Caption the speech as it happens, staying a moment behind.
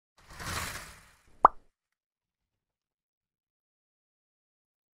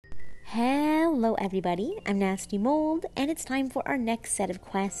Hello everybody, I'm nastymold, and it's time for our next set of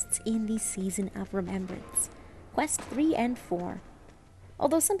quests in the Season of Remembrance. Quest 3 and 4.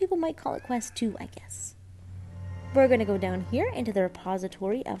 Although some people might call it Quest 2, I guess. We're going to go down here into the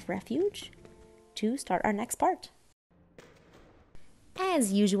Repository of Refuge to start our next part.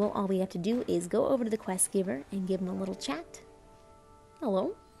 As usual, all we have to do is go over to the quest giver and give him a little chat.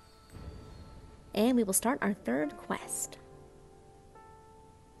 Hello. And we will start our third quest.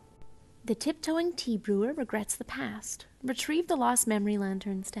 The tiptoeing tea brewer regrets the past. Retrieve the lost memory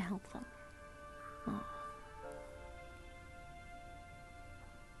lanterns to help them. Oh.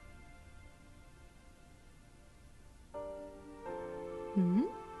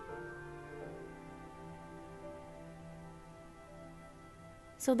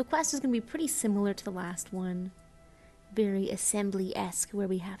 So the quest is going to be pretty similar to the last one. Very assembly-esque, where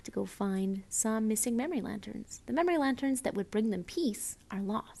we have to go find some missing memory lanterns. The memory lanterns that would bring them peace are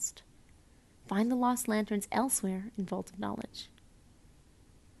lost. Find the lost lanterns elsewhere in Vault of Knowledge.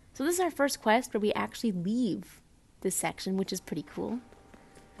 So this is our first quest where we actually leave this section, which is pretty cool.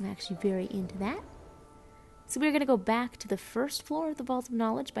 I'm actually very into that. So we're going to go back to the first floor of the Vault of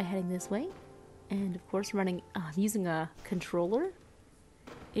Knowledge by heading this way. And of course using a controller.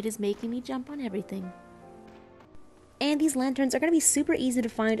 It is making me jump on everything. And these lanterns are going to be super easy to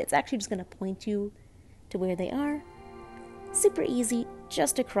find. It's actually just going to point you to where they are. Super easy,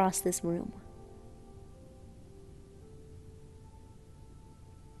 just across this room.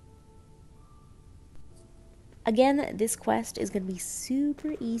 Again, this quest is going to be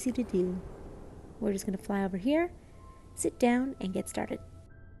super easy to do. We're just going to fly over here, sit down, and get started.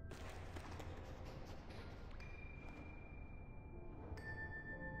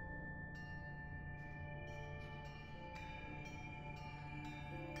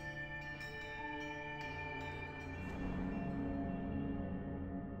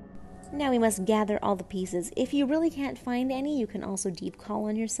 Now we must gather all the pieces. If you really can't find any, you can also deep call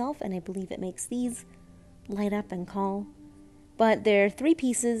on yourself, and I believe it makes these light up and call. But there are 3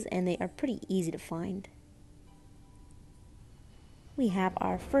 pieces, and they are pretty easy to find. We have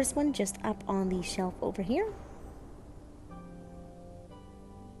our first one just up on the shelf over here.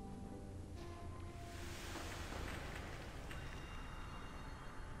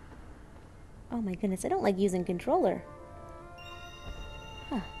 Oh my goodness, I don't like using controller.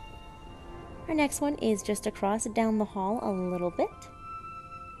 Huh. Our next one is just across down the hall a little bit.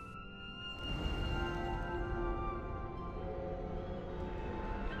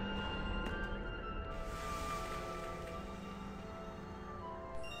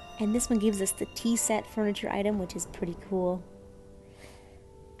 And this one gives us the Teaset furniture item, which is pretty cool.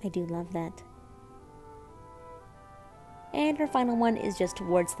 I do love that. And our final one is just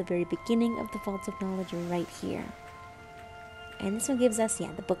towards the very beginning of the Vault of Knowledge right here. And this one gives us, the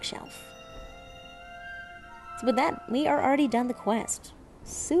bookshelf. So with that, we are already done the quest.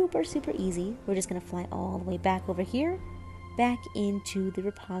 Super, super easy. We're just going to fly all the way back over here, back into the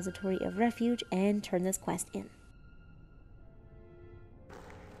Repository of Refuge, and turn this quest in.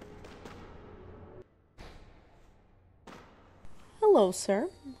 Hello, sir.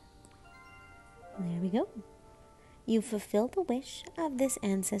 There we go. You fulfilled the wish of this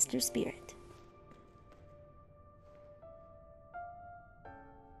ancestor spirit.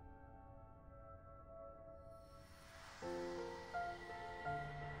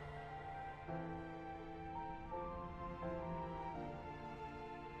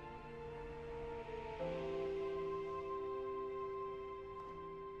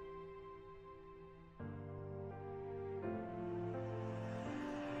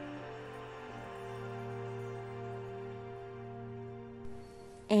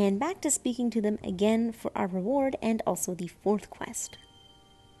 And back to speaking to them again for our reward and also the 4th quest.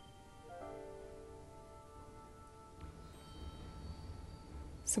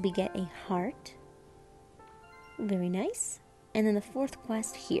 So we get a heart. Very nice. And then the 4th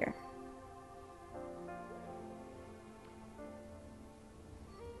quest here.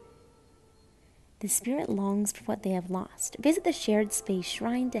 The spirit longs for what they have lost. Visit the shared space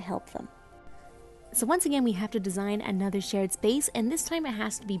shrine to help them. So once again, we have to design another shared space, and this time it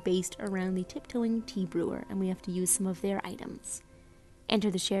has to be based around the tiptoeing tea brewer, and we have to use some of their items. Enter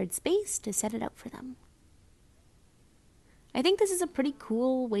the shared space to set it up for them. I think this is a pretty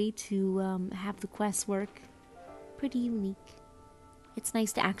cool way to have the quests work. Pretty unique. It's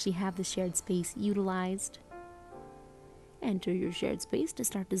nice to actually have the shared space utilized. Enter your shared space to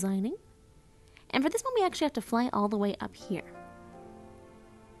start designing. And for this one, we actually have to fly all the way up here.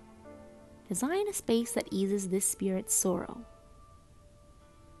 Design a space that eases this spirit's sorrow.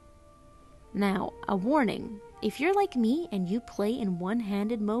 Now, a warning. If you're like me and you play in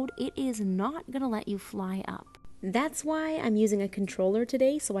one-handed mode, it is not going to let you fly up. That's why I'm using a controller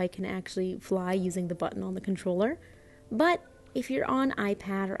today, so I can actually fly using the button on the controller. But if you're on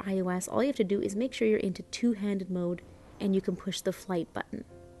iPad or iOS, all you have to do is make sure you're into two-handed mode and you can push the flight button.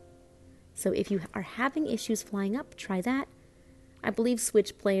 So if you are having issues flying up, try that. I believe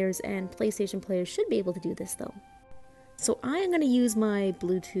Switch players and PlayStation players should be able to do this though. So I am going to use my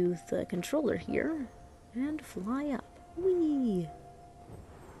Bluetooth controller here and fly up. Whee!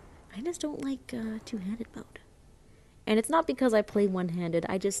 I just don't like two-handed mode. And it's not because I play one-handed,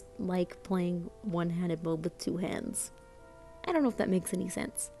 I just like playing one-handed mode with two hands. I don't know if that makes any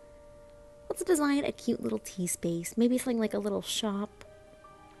sense. Let's design a cute little tea space, maybe something like a little shop.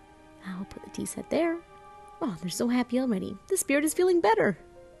 I'll put the tea set there. Oh, they're so happy already. The spirit is feeling better.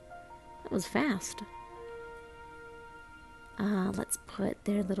 That was fast. Let's put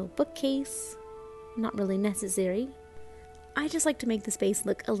their little bookcase. Not really necessary. I just like to make the space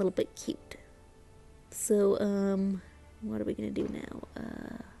look a little bit cute. So, what are we gonna do now?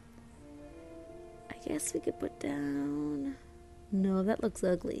 I guess we could put down... No, that looks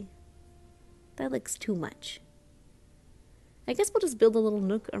ugly. That looks too much. I guess we'll just build a little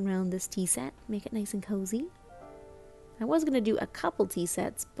nook around this tea set, make it nice and cozy. I was gonna do a couple tea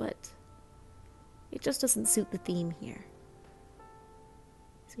sets, but it just doesn't suit the theme here.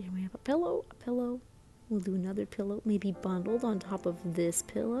 So here we have a pillow. We'll do another pillow, maybe bundled on top of this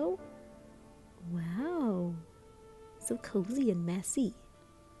pillow. Wow, so cozy and messy.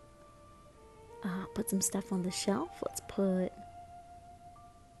 Put some stuff on the shelf. Let's put...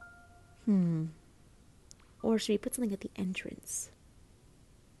 Or should we put something at the entrance?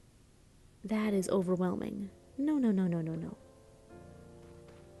 That is overwhelming. No.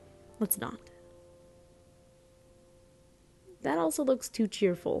 Let's not. That also looks too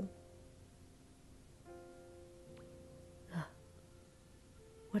cheerful. Ugh.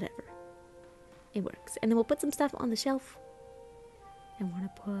 Whatever. It works. And then we'll put some stuff on the shelf. I want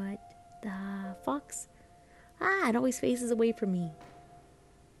to put the fox. It always faces away from me.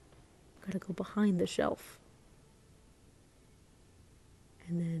 Gotta go behind the shelf.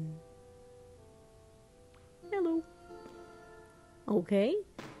 And then... Hello. Okay.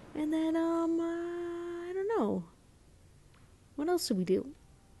 And then, I don't know. What else should we do?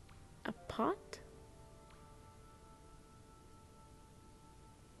 A pot?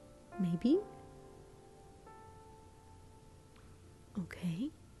 Maybe? Okay.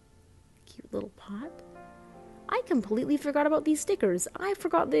 Cute little pot. I completely forgot about these stickers. I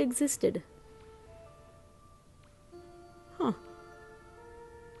forgot they existed. Huh.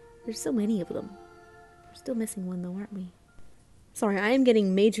 There's so many of them. We're still missing one though, aren't we? Sorry, I am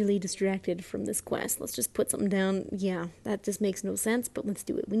getting majorly distracted from this quest. Let's just put something down. Yeah, that just makes no sense, but let's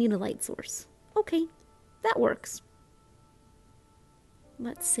do it. We need a light source. Okay, that works.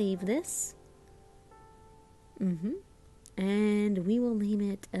 Let's save this. And we will name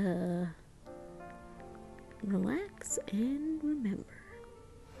it, Relax and Remember.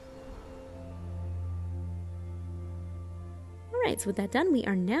 Alright, so with that done, we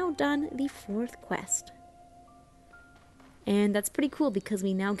are now done the 4th quest. And that's pretty cool because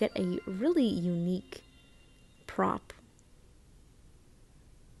we now get a really unique prop.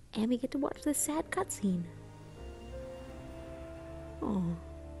 And we get to watch this sad cutscene. Oh.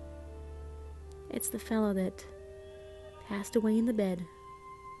 It's the fellow that passed away in the bed.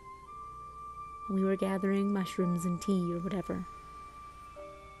 We were gathering mushrooms and tea or whatever.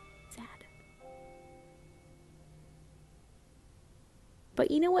 Sad.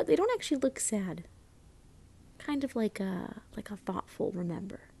 But you know what? They don't actually look sad. Kind of like a thoughtful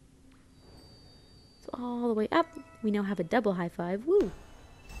remember. So all the way up, we now have a double high five. Woo!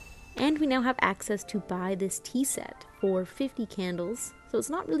 And we now have access to buy this tea set for 50 candles. So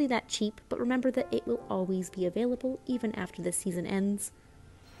it's not really that cheap, but remember that it will always be available even after the season ends.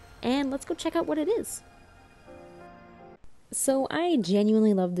 And let's go check out what it is. So I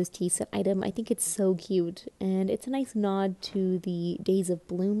genuinely love this tea set item. I think it's so cute, and it's a nice nod to the Days of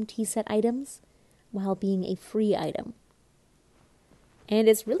Bloom tea set items, while being a free item. And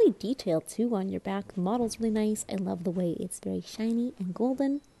it's really detailed too on your back. The model's really nice. I love the way it's very shiny and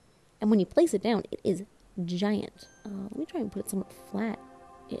golden. And when you place it down, it is giant. Let me try and put it somewhat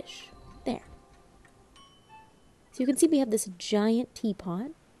flat-ish. There. So you can see we have this giant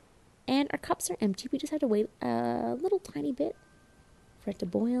teapot. And our cups are empty. We just have to wait a little tiny bit for it to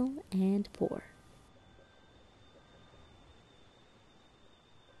boil and pour.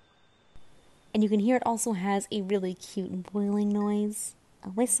 And you can hear it also has a really cute boiling noise, a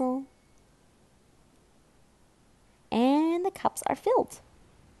whistle, and the cups are filled.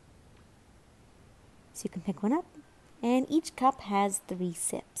 So you can pick one up, and each cup has 3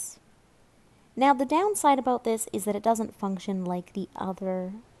 sips. Now the downside about this is that it doesn't function like the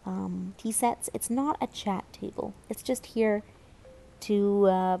other tea sets. It's not a chat table. It's just here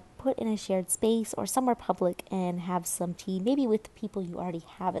to put in a shared space or somewhere public and have some tea, maybe with people you already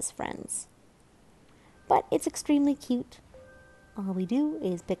have as friends. But it's extremely cute. All we do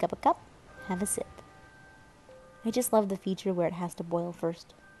is pick up a cup, have a sip. I just love the feature where it has to boil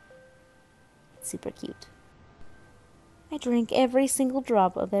first. It's super cute. I drink every single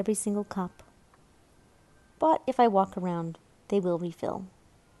drop of every single cup. But if I walk around, they will refill.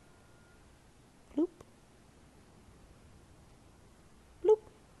 Bloop. Bloop.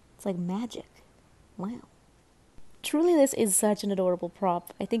 It's like magic. Wow. Truly, this is such an adorable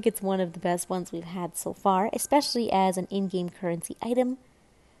prop. I think it's one of the best ones we've had so far, especially as an in-game currency item.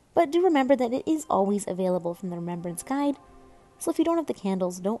 But do remember that it is always available from the Remembrance Guide, so if you don't have the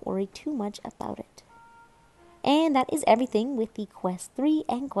candles, don't worry too much about it. And that is everything with the Quest 3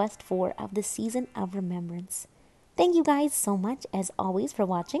 and Quest 4 of the Season of Remembrance. Thank you guys so much, as always, for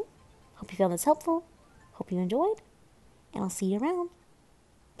watching. Hope you found this helpful. Hope you enjoyed. And I'll see you around.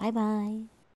 Bye-bye.